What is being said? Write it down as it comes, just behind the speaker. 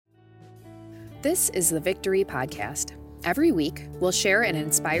This is the Victory Podcast. Every week, we'll share an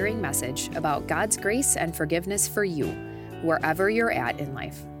inspiring message about God's grace and forgiveness for you, wherever you're at in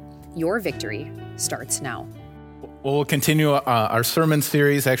life. Your victory starts now. Well, we'll continue our sermon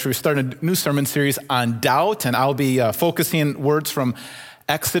series. Actually, we started a new sermon series on doubt, and I'll be focusing words from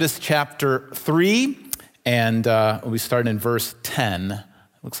Exodus chapter 3, and we start in verse 10.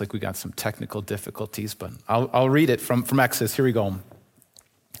 Looks like we got some technical difficulties, but I'll read it from Exodus. Here we go.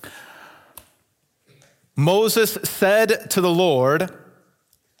 Moses said to the Lord,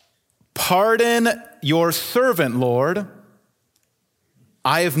 "Pardon your servant, Lord.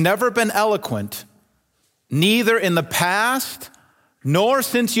 I have never been eloquent, neither in the past, nor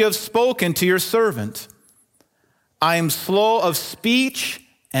since you have spoken to your servant. I am slow of speech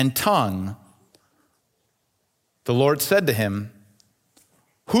and tongue." The Lord said to him,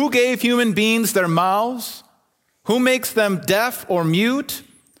 "Who gave human beings their mouths? Who makes them deaf or mute?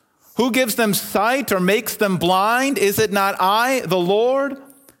 Who gives them sight or makes them blind? Is it not I, the Lord?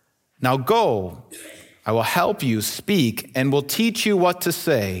 Now go, I will help you speak and will teach you what to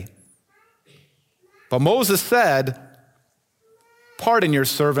say." But Moses said, "Pardon your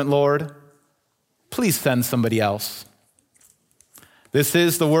servant, Lord. Please send somebody else." This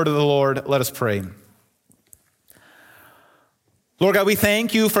is the word of the Lord. Let us pray. Lord God, we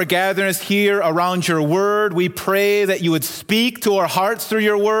thank you for gathering us here around your word. We pray that you would speak to our hearts through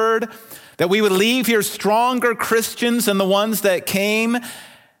your word, that we would leave here stronger Christians than the ones that came.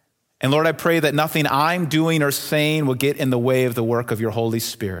 And Lord, I pray that nothing I'm doing or saying will get in the way of the work of your Holy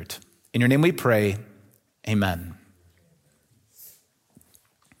Spirit. In your name we pray, amen.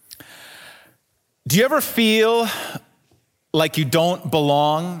 Do you ever feel like you don't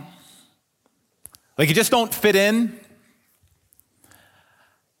belong? Like you just don't fit in?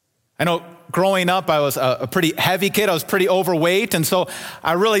 I know growing up, I was a pretty heavy kid. I was pretty overweight, and so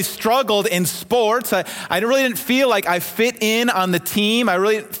I really struggled in sports. I really didn't feel like I fit in on the team. I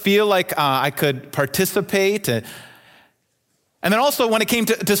really didn't feel like I could participate. And then also when it came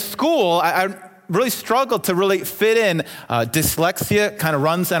to school, I really struggled to really fit in. Dyslexia kind of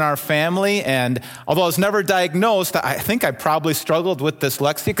runs in our family, and although I was never diagnosed, I think I probably struggled with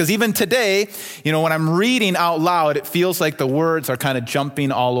dyslexia, because even today, when I'm reading out loud, it feels like the words are kind of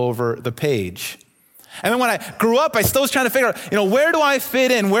jumping all over the page. And then when I grew up, I still was trying to figure out, where do I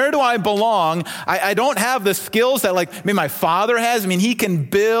fit in? Where do I belong? I don't have the skills that maybe my father has. He can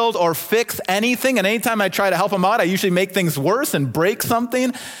build or fix anything, and anytime I try to help him out, I usually make things worse and break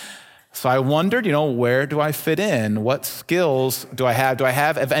something. So I wondered, where do I fit in? What skills do I have? Do I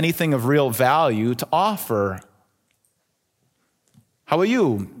have anything of real value to offer? How about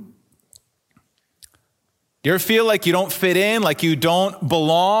you? Do you ever feel like you don't fit in, like you don't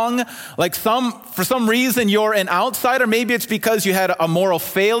belong? Like for some reason you're an outsider? Maybe it's because you had a moral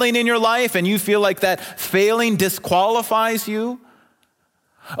failing in your life and you feel like that failing disqualifies you.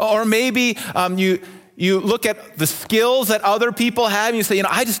 Or maybe you look at the skills that other people have and you say,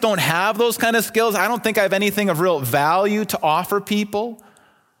 I just don't have those kind of skills. I don't think I have anything of real value to offer people.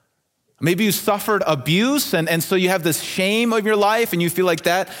 Maybe you suffered abuse and so you have this shame of your life and you feel like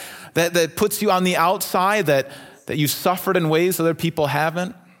that puts you on the outside, that you suffered in ways other people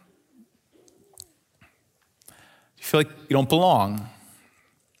haven't. You feel like you don't belong.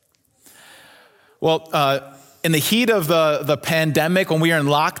 Well, in the heat of the pandemic, when we were in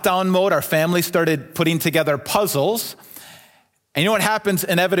lockdown mode, our family started putting together puzzles. And you know what happens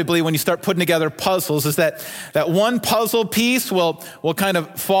inevitably when you start putting together puzzles is that one puzzle piece will kind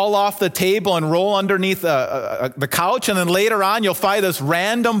of fall off the table and roll underneath the couch. And then later on, you'll find this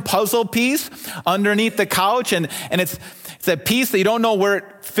random puzzle piece underneath the couch. And it's a piece that you don't know where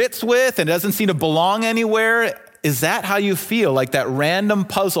it fits with and it doesn't seem to belong anywhere. Is that how you feel? Like that random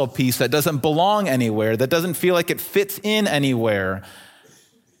puzzle piece that doesn't belong anywhere, that doesn't feel like it fits in anywhere?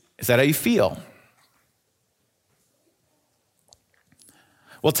 Is that how you feel?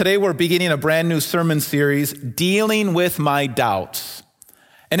 Well, today we're beginning a brand new sermon series, Dealing with My Doubts.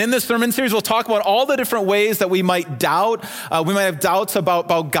 And in this sermon series, we'll talk about all the different ways that we might doubt. We might have doubts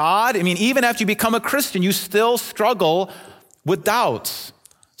about God. Even after you become a Christian, you still struggle with doubts.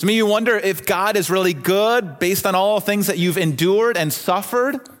 So maybe you wonder if God is really good based on all the things that you've endured and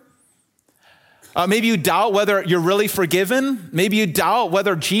suffered. Maybe you doubt whether you're really forgiven. Maybe you doubt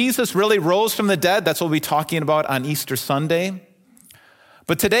whether Jesus really rose from the dead. That's what we'll be talking about on Easter Sunday.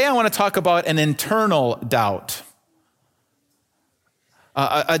 But today I want to talk about an internal doubt.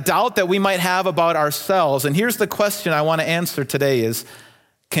 A doubt that we might have about ourselves. And here's the question I want to answer today is,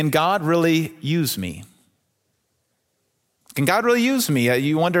 can God really use me? Can God really use me?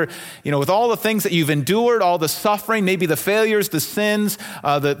 You wonder, with all the things that you've endured, all the suffering, maybe the failures, the sins,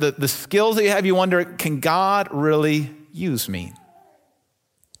 the skills that you have, you wonder, can God really use me?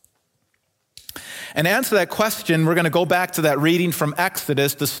 And to answer that question, we're going to go back to that reading from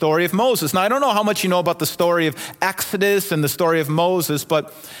Exodus, the story of Moses. Now, I don't know how much you know about the story of Exodus and the story of Moses,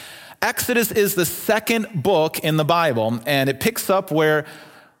 but Exodus is the second book in the Bible, and it picks up where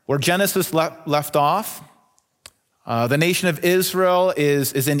Genesis left off. The nation of Israel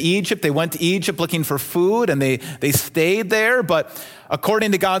is in Egypt. They went to Egypt looking for food, and they stayed there. But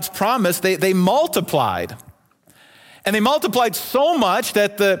according to God's promise, they multiplied. And they multiplied so much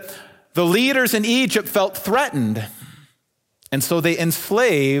that the leaders in Egypt felt threatened. And so they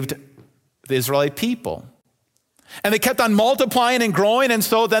enslaved the Israelite people. And they kept on multiplying and growing, and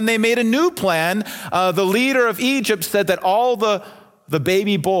so then they made a new plan. The leader of Egypt said that all the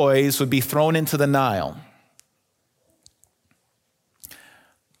baby boys would be thrown into the Nile.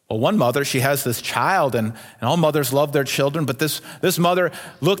 Well, one mother, she has this child, and all mothers love their children, but this mother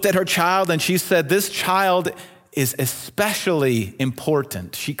looked at her child and she said, this child is especially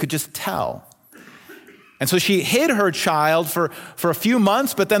important. She could just tell. And so she hid her child for a few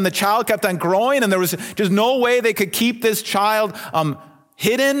months, but then the child kept on growing, and there was just no way they could keep this child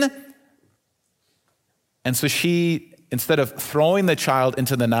hidden. And so she, instead of throwing the child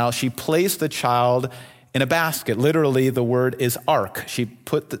into the Nile, she placed the child in a basket. Literally, the word is ark. She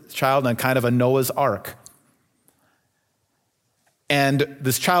put the child on kind of a Noah's ark. And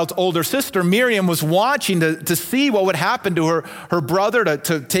this child's older sister, Miriam, was watching to see what would happen to her brother,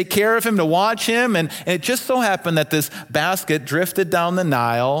 to take care of him, to watch him. And it just so happened that this basket drifted down the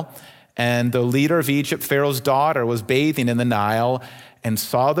Nile, and the leader of Egypt, Pharaoh's daughter, was bathing in the Nile and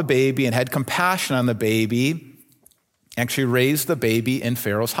saw the baby and had compassion on the baby, actually raised the baby in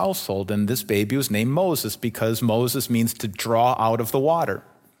Pharaoh's household. And this baby was named Moses because Moses means to draw out of the water.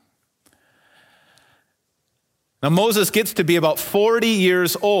 Now, Moses gets to be about 40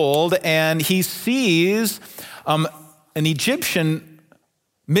 years old, and he sees an Egyptian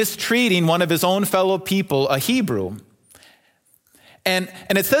mistreating one of his own fellow people, a Hebrew. And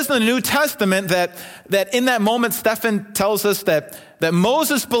it says in the New Testament that in that moment, Stephen tells us that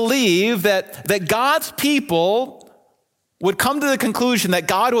Moses believed that God's people would come to the conclusion that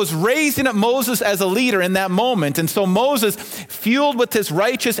God was raising up Moses as a leader in that moment. And so Moses, fueled with his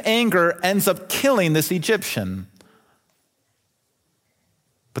righteous anger, ends up killing this Egyptian.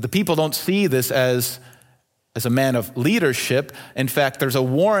 But the people don't see this as a man of leadership. In fact, there's a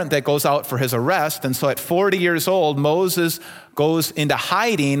warrant that goes out for his arrest. And so at 40 years old, Moses goes into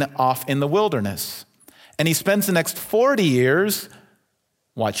hiding off in the wilderness. And he spends the next 40 years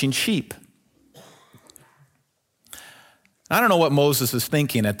watching sheep. I don't know what Moses is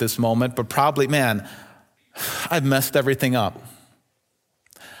thinking at this moment, but probably, man, I've messed everything up.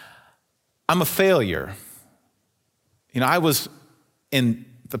 I'm a failure. I was in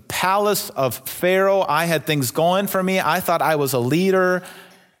the palace of Pharaoh. I had things going for me. I thought I was a leader,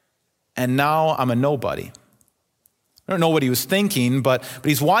 and now I'm a nobody. I don't know what he was thinking, but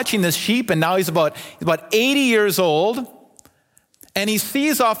he's watching this sheep, and now he's about 80 years old, and he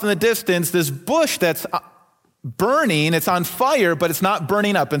sees off in the distance this bush that's burning. It's on fire, but it's not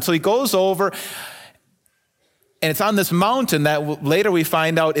burning up. And so he goes over, and it's on this mountain that later we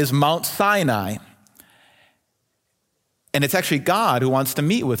find out is Mount Sinai. And it's actually God who wants to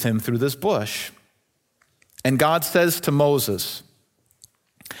meet with him through this bush. And God says to Moses,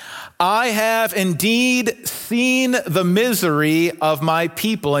 I have indeed seen the misery of my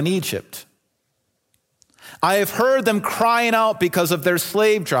people in Egypt. I have heard them crying out because of their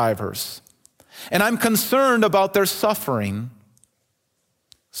slave drivers, and I'm concerned about their suffering.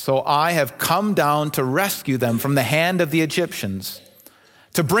 So I have come down to rescue them from the hand of the Egyptians,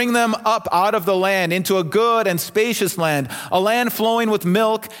 to bring them up out of the land into a good and spacious land, a land flowing with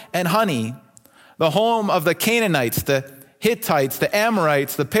milk and honey, the home of the Canaanites, the Hittites, the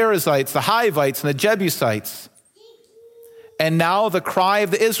Amorites, the Perizzites, the Hivites, and the Jebusites. And now the cry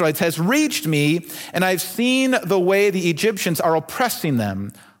of the Israelites has reached me, and I've seen the way the Egyptians are oppressing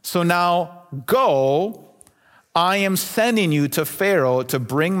them. So now go, I am sending you to Pharaoh to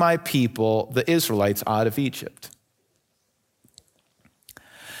bring my people, the Israelites, out of Egypt.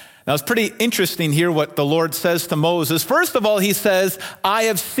 Now, it's pretty interesting here what the Lord says to Moses. First of all, he says, I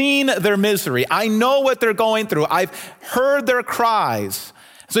have seen their misery. I know what they're going through. I've heard their cries.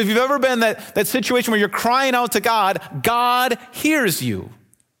 So if you've ever been in that situation where you're crying out to God, God hears you.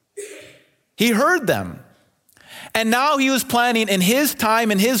 He heard them. And now he was planning in his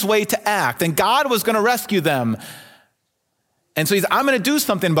time and his way to act. And God was going to rescue them. And so I'm going to do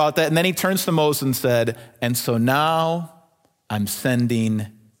something about that. And then he turns to Moses and said, and so now I'm sending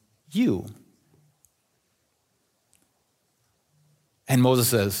you. And Moses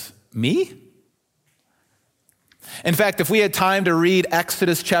says, me? In fact, if we had time to read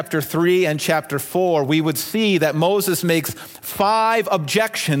Exodus chapter 3 and chapter 4, we would see that Moses makes 5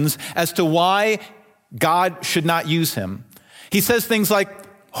 objections as to why God should not use him. He says things like,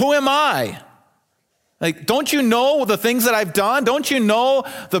 who am I? Like, don't you know the things that I've done? Don't you know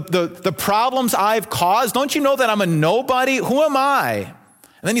the problems I've caused? Don't you know that I'm a nobody? Who am I? And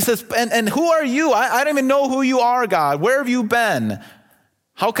then he says, and who are you? I don't even know who you are, God. Where have you been?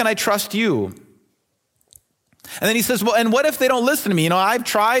 How can I trust you? And then he says, well, and what if they don't listen to me? I've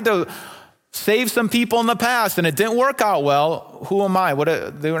tried to save some people in the past and it didn't work out well. Who am I?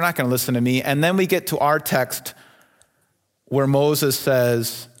 They were not going to listen to me. And then we get to our text where Moses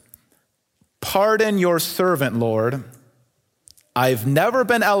says, pardon your servant, Lord. I've never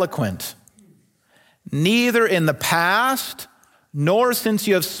been eloquent, neither in the past nor since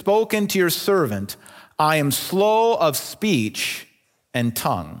you have spoken to your servant. I am slow of speech and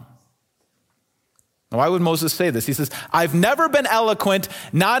tongue. Now, why would Moses say this? He says, I've never been eloquent,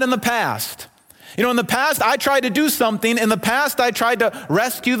 not in the past. In the past, I tried to do something. In the past, I tried to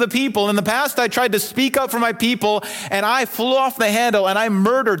rescue the people. In the past, I tried to speak up for my people, and I flew off the handle, and I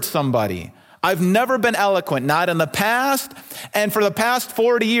murdered somebody. I've never been eloquent, not in the past. And for the past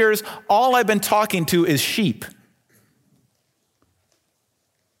 40 years, all I've been talking to is sheep.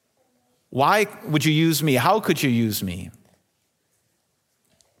 Why would you use me? How could you use me?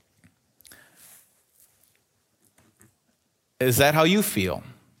 Is that how you feel?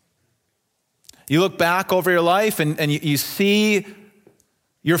 You look back over your life and you see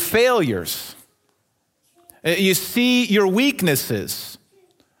your failures. You see your weaknesses.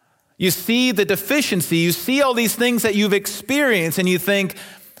 You see the deficiency. You see all these things that you've experienced and you think,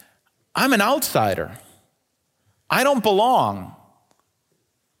 I'm an outsider. I don't belong.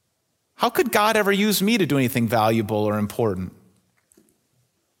 How could God ever use me to do anything valuable or important?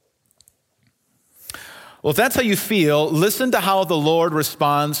 Well, if that's how you feel, listen to how the Lord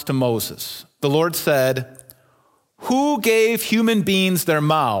responds to Moses. The Lord said, who gave human beings their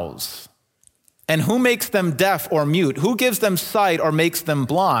mouths? And who makes them deaf or mute? Who gives them sight or makes them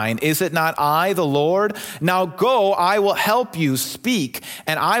blind? Is it not I, the Lord? Now go, I will help you speak,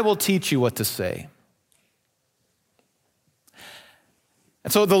 and I will teach you what to say.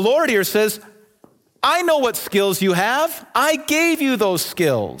 And so the Lord here says, I know what skills you have. I gave you those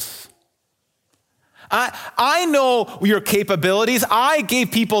skills. I know your capabilities. I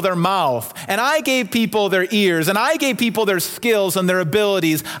gave people their mouth, and I gave people their ears, and I gave people their skills and their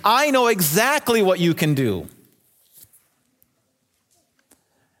abilities. I know exactly what you can do.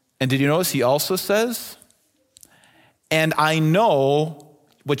 And did you notice he also says, and I know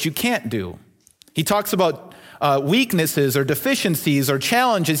what you can't do. He talks about weaknesses or deficiencies or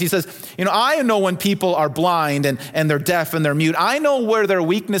challenges. He says, I know when people are blind and they're deaf and they're mute. I know where their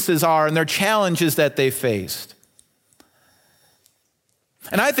weaknesses are and their challenges that they faced.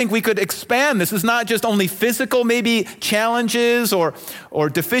 And I think we could expand this. It's not just only physical, maybe challenges or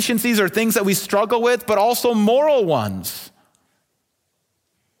deficiencies or things that we struggle with, but also moral ones.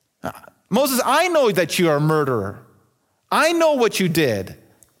 Moses, I know that you are a murderer. I know what you did.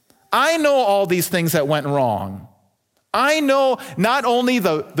 I know all these things that went wrong. I know not only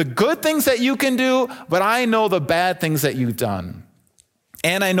the good things that you can do, but I know the bad things that you've done.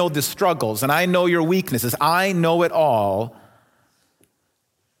 And I know the struggles, and I know your weaknesses. I know it all,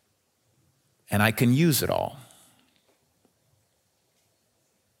 and I can use it all.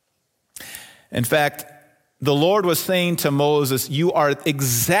 In fact, the Lord was saying to Moses, you are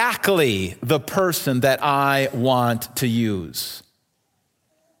exactly the person that I want to use.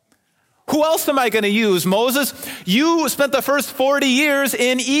 Who else am I going to use, Moses? You spent the first 40 years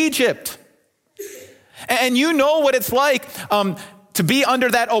in Egypt. And you know what it's like to be under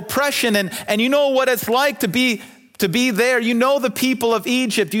that oppression. And you know what it's like to be there. You know the people of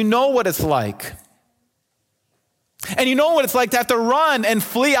Egypt. You know what it's like. And you know what it's like to have to run and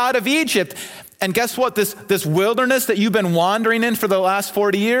flee out of Egypt. And guess what? This wilderness that you've been wandering in for the last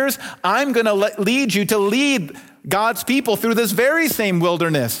 40 years, I'm going to lead you to lead God's people through this very same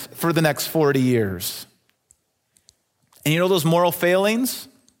wilderness for the next 40 years. And you know those moral failings?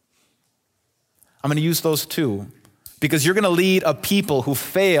 I'm going to use those too, because you're going to lead a people who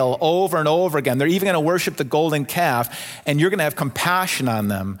fail over and over again. They're even going to worship the golden calf, and you're going to have compassion on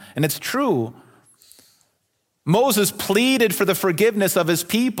them. And it's true. Moses pleaded for the forgiveness of his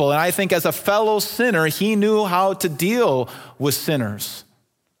people, and I think as a fellow sinner, he knew how to deal with sinners.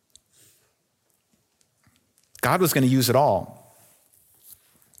 God was going to use it all.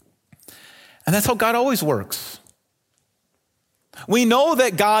 And that's how God always works. We know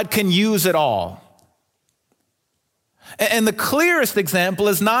that God can use it all. And the clearest example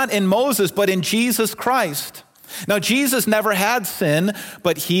is not in Moses, but in Jesus Christ. Now, Jesus never had sin,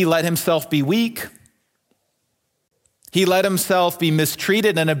 but he let himself be weak. He let himself be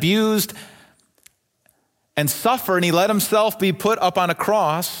mistreated and abused and suffer, and he let himself be put up on a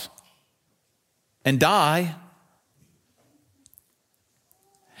cross and die.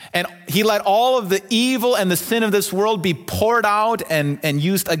 And he let all of the evil and the sin of this world be poured out and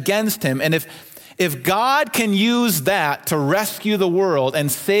used against him. And if God can use that to rescue the world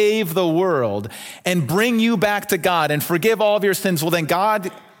and save the world and bring you back to God and forgive all of your sins, well, then God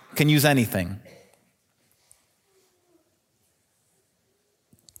can use anything.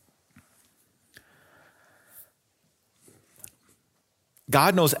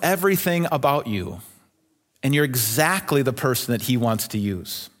 God knows everything about you, and you're exactly the person that he wants to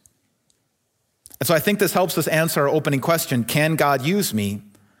use. And so I think this helps us answer our opening question, can God use me?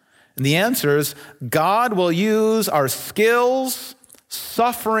 And the answer is, God will use our skills,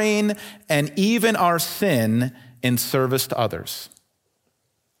 suffering, and even our sin in service to others.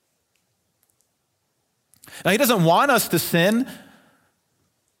 Now, he doesn't want us to sin,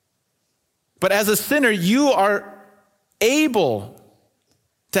 but as a sinner, you are able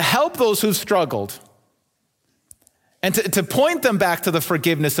to help those who've struggled and to point them back to the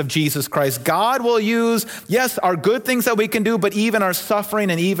forgiveness of Jesus Christ. God will use, yes, our good things that we can do, but even our suffering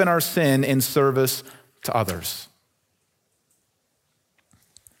and even our sin in service to others.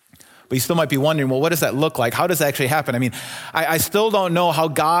 But you still might be wondering, well, what does that look like? How does that actually happen? I mean, I still don't know how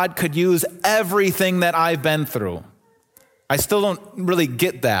God could use everything that I've been through. I still don't really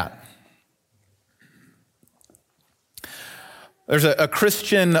get that. There's a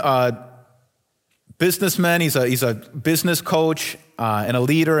Christian businessman. He's a business coach and a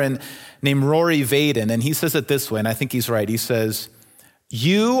leader named Rory Vaden. And he says it this way, and I think he's right. He says,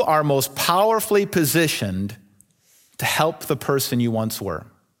 you are most powerfully positioned to help the person you once were.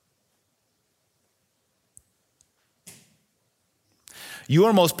 You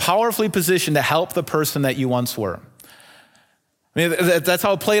are most powerfully positioned to help the person that you once were. I mean, that's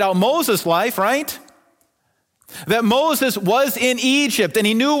how it played out in Moses' life, right? That Moses was in Egypt and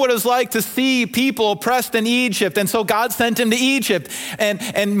he knew what it was like to see people oppressed in Egypt. And so God sent him to Egypt.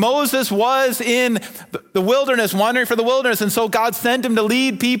 And Moses was in the wilderness, wandering for the wilderness. And so God sent him to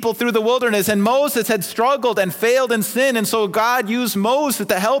lead people through the wilderness. And Moses had struggled and failed in sin. And so God used Moses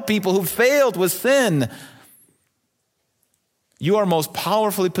to help people who failed with sin. You are most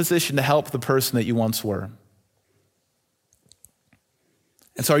powerfully positioned to help the person that you once were.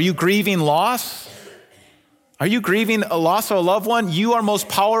 And so are you grieving loss? Are you grieving a loss of a loved one? You are most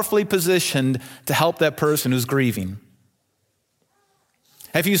powerfully positioned to help that person who's grieving.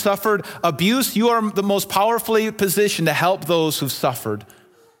 Have you suffered abuse? You are the most powerfully positioned to help those who've suffered.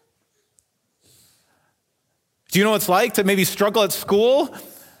 Do you know what it's like to maybe struggle at school?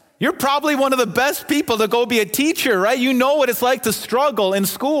 You're probably one of the best people to go be a teacher, right? You know what it's like to struggle in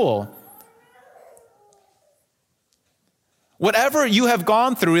school. Whatever you have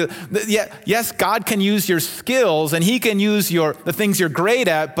gone through, yes, God can use your skills and he can use the things you're great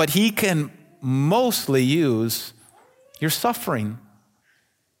at, but he can mostly use your suffering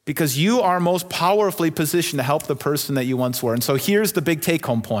because you are most powerfully positioned to help the person that you once were. And so here's the big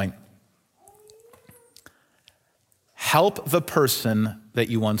take-home point. Help the person that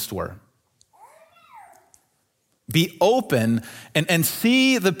you once were. Be open and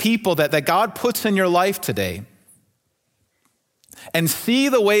see the people that God puts in your life today. And see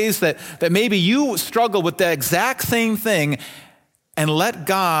the ways that maybe you struggle with the exact same thing and let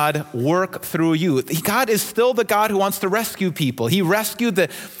God work through you. God is still the God who wants to rescue people. He rescued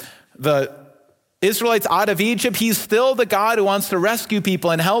the Israelites out of Egypt. He's still the God who wants to rescue people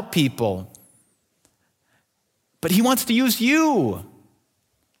and help people. But he wants to use you.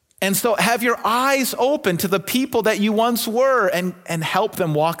 And so have your eyes open to the people that you once were and help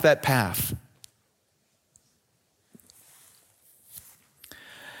them walk that path.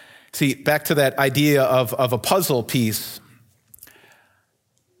 See, back to that idea of a puzzle piece.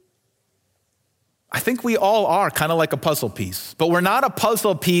 I think we all are kind of like a puzzle piece, but we're not a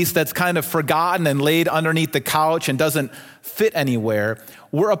puzzle piece that's kind of forgotten and laid underneath the couch and doesn't fit anywhere.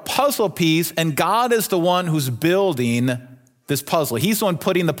 We're a puzzle piece, and God is the one who's building this puzzle. He's the one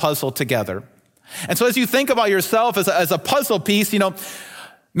putting the puzzle together. And so as you think about yourself as a puzzle piece,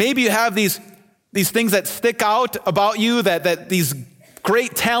 maybe you have these things that stick out about you, that these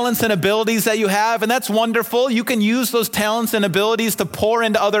great talents and abilities that you have, and that's wonderful. You can use those talents and abilities to pour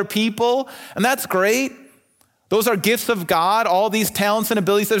into other people, and that's great. Those are gifts of God. All these talents and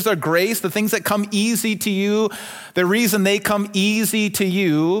abilities, those are grace, the things that come easy to you. The reason they come easy to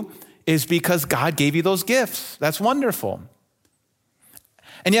you is because God gave you those gifts. That's wonderful.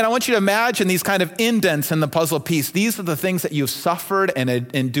 And yet I want you to imagine these kind of indents in the puzzle piece. These are the things that you've suffered and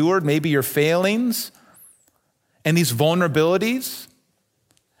endured, maybe your failings and these vulnerabilities.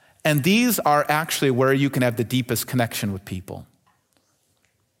 And these are actually where you can have the deepest connection with people.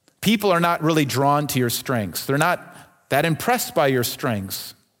 People are not really drawn to your strengths. They're not that impressed by your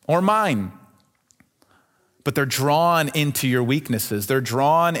strengths or mine, but they're drawn into your weaknesses. They're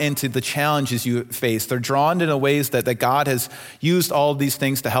drawn into the challenges you face. They're drawn into ways that God has used all of these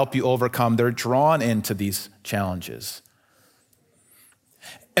things to help you overcome. They're drawn into these challenges.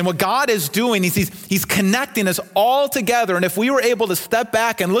 And what God is doing is he's connecting us all together. And if we were able to step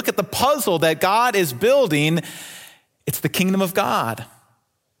back and look at the puzzle that God is building, it's the kingdom of God.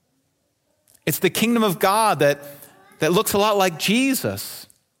 It's the kingdom of God that looks a lot like Jesus,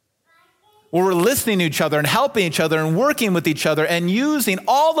 where we're listening to each other and helping each other and working with each other and using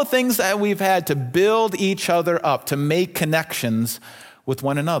all the things that we've had to build each other up, to make connections with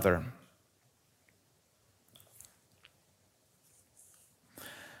one another.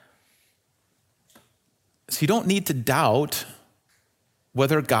 So you don't need to doubt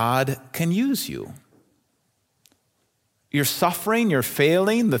whether God can use you. Your suffering, your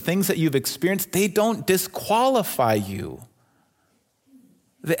failing, the things that you've experienced, they don't disqualify you.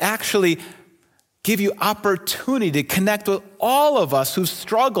 They actually give you opportunity to connect with all of us who've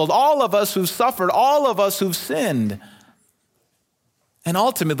struggled, all of us who've suffered, all of us who've sinned. And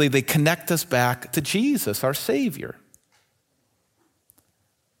ultimately, they connect us back to Jesus, our Savior.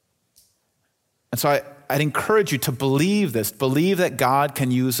 And so I'd encourage you to believe this. Believe that God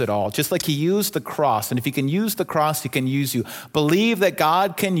can use it all. Just like he used the cross. And if he can use the cross, he can use you. Believe that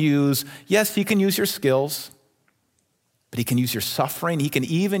God can use, yes, he can use your skills, but he can use your suffering. He can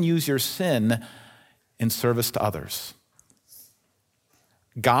even use your sin in service to others.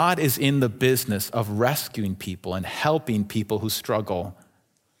 God is in the business of rescuing people and helping people who struggle.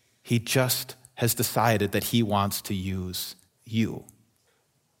 He just has decided that he wants to use you.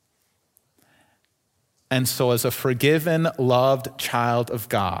 And so as a forgiven, loved child of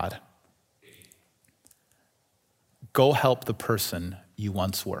God, go help the person you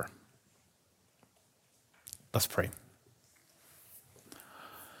once were. Let's pray.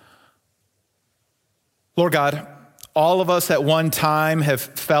 Lord God, all of us at one time have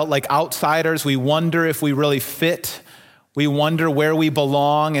felt like outsiders. We wonder if we really fit. We wonder where we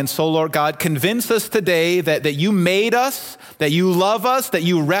belong. And so, Lord God, convince us today that you made us, that you love us, that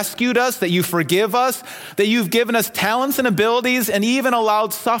you rescued us, that you forgive us, that you've given us talents and abilities and even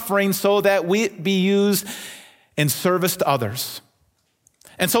allowed suffering so that we be used in service to others.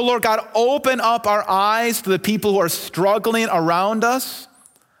 And so, Lord God, open up our eyes to the people who are struggling around us.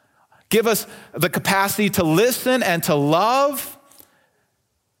 Give us the capacity to listen and to love,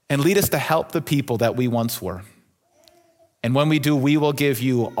 and lead us to help the people that we once were. And when we do, we will give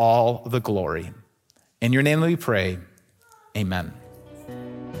you all the glory. In your name we pray, amen.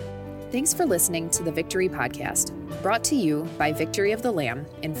 Thanks for listening to the Victory Podcast, brought to you by Victory of the Lamb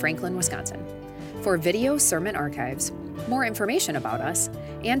in Franklin, Wisconsin. For video sermon archives, more information about us,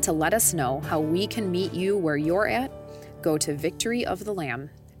 and to let us know how we can meet you where you're at, go to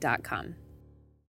victoryofthelamb.com.